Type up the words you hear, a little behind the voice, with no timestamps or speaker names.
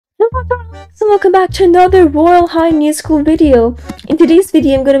So welcome back to another Royal High New School video. In today's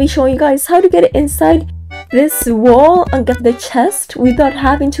video, I'm going to be showing you guys how to get inside this wall and get the chest without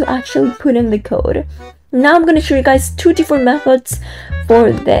having to actually put in the code. Now I'm going to show you guys two different methods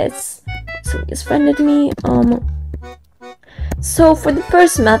for this. So just friended me. So for the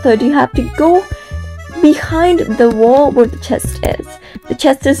first method, you have to go behind the wall where the chest is. The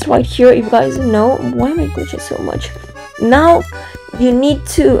chest is right here, if you guys know. Why am I glitching so much? Now you need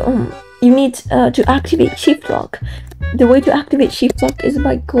to activate shift lock. The way to activate shift lock is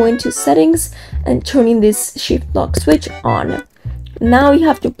by going to settings and turning this shift lock switch on. Now you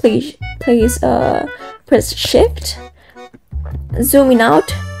have to press shift, zoom in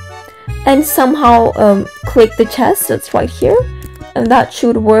out, and somehow click the chest that's right here, and that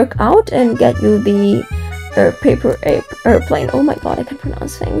should work out and get you the airplane. Oh my god, I can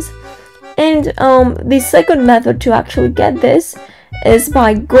pronounce things. And the second method to actually get this is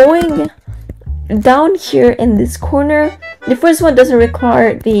by going down here in this corner. The first one doesn't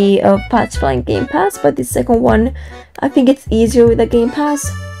require the fast flying game pass, but the second one, I think it's easier with the game pass.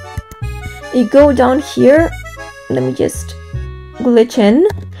 You go down here. Let me just glitch in.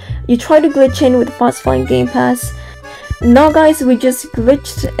 You try to glitch in with the fast flying game pass. Now guys, we just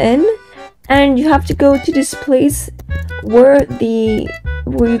glitched in, and you have to go to this place where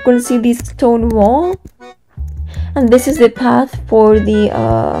you're going to see this stone wall. And this is the path for the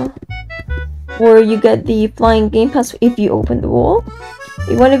where you get the flying game pass if you open the wall.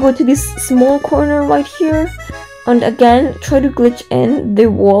 You want to go to this small corner right here, and again try to glitch in the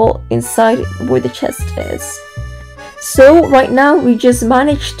wall inside where the chest is. So right now we just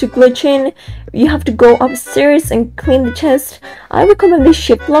managed to glitch in. You have to go upstairs and clean the chest. I recommend the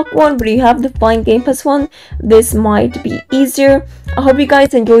shift lock one, but you have the flying game pass one, this might be easier. I hope you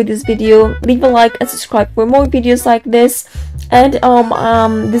guys enjoyed this video. Leave a like and subscribe for more videos like this. And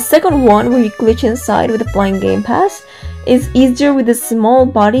the second one, where you glitch inside with the flying game pass, is easier with a small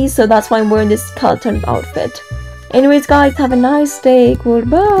body, so that's why I'm wearing this skeleton outfit. Anyways guys, have a nice day.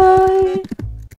 Goodbye.